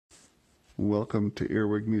Welcome to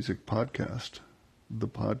Earwig Music Podcast, the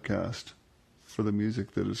podcast for the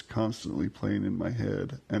music that is constantly playing in my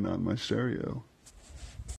head and on my stereo.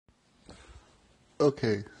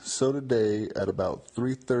 Okay, so today at about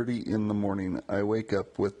 3:30 in the morning, I wake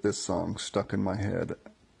up with this song stuck in my head.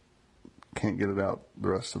 Can't get it out the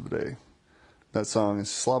rest of the day. That song is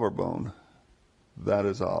Slobberbone. That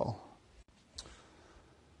is all.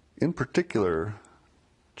 In particular,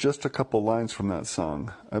 just a couple lines from that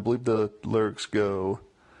song. I believe the lyrics go,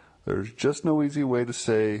 "There's just no easy way to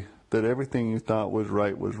say that everything you thought was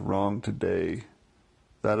right was wrong today.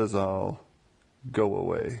 That is all. Go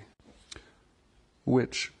away."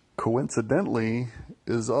 Which, coincidentally,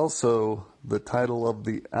 is also the title of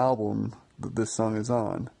the album that this song is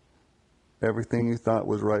on. Everything you thought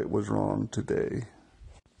was right was wrong today.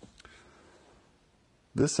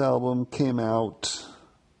 This album came out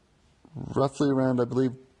roughly around, I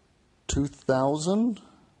believe, 2000.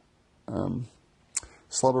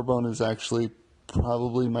 Slobberbone is actually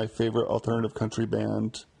probably my favorite alternative country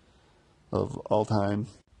band of all time.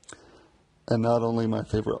 And not only my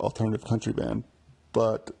favorite alternative country band,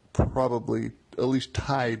 but probably at least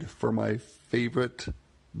tied for my favorite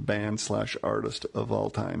band/artist of all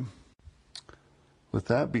time. With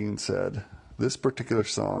that being said, this particular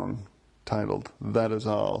song, titled That Is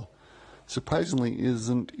All, surprisingly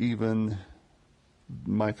isn't even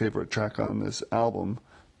my favorite track on this album,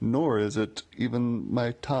 nor is it even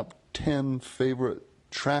my top 10 favorite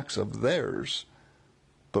tracks of theirs.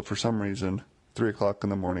 But for some reason, 3 o'clock in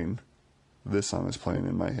the morning, this song is playing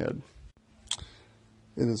in my head.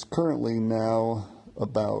 It is currently now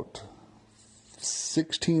about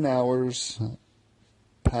 16 hours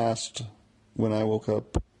past when I woke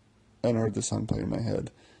up and heard the song play in my head.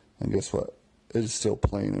 And guess what? It is still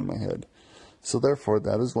playing in my head. So therefore,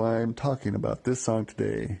 that is why I'm talking about this song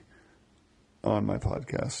today on my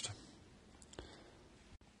podcast.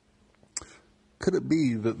 Could it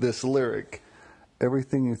be that this lyric,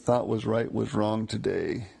 "Everything you thought was right was wrong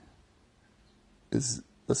today," is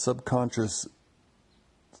my subconscious,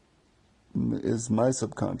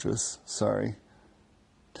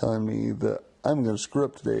 telling me that I'm going to screw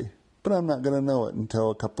up today, but I'm not going to know it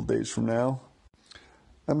until a couple days from now.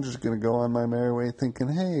 I'm just going to go on my merry way thinking,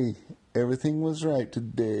 hey, everything was right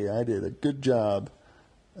today. I did a good job.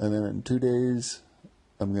 And then in 2 days,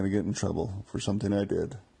 I'm going to get in trouble for something I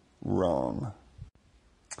did wrong.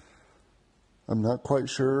 I'm not quite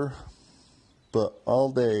sure, but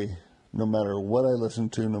all day, no matter what I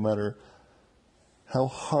listened to, no matter how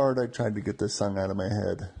hard I tried to get this song out of my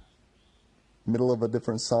head, middle of a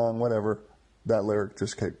different song, whatever, that lyric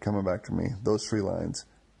just kept coming back to me. Those 3 lines.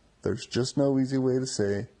 There's just no easy way to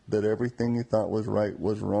say that everything you thought was right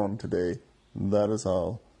was wrong today. That is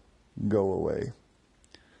all. Go away.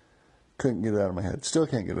 Couldn't get it out of my head. Still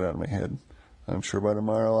can't get it out of my head. I'm sure by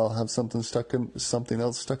tomorrow I'll have something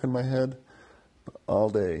else stuck in my head. But all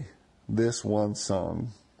day, this one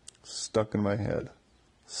song stuck in my head.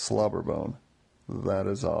 Slobberbone. That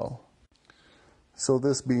is all. So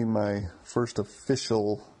this being my first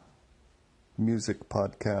official music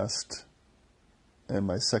podcast and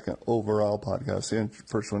my second overall podcast. The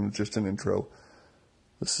first one is just an intro.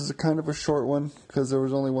 This is a kind of a short one because there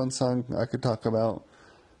was only one song I could talk about.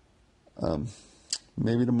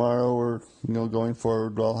 Maybe tomorrow or going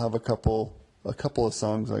forward, I'll have a couple of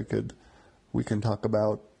songs we can talk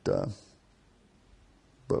about.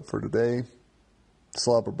 But for today,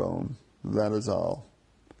 Slobberbone. That is all.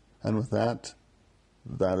 And with that,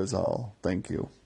 that is all. Thank you.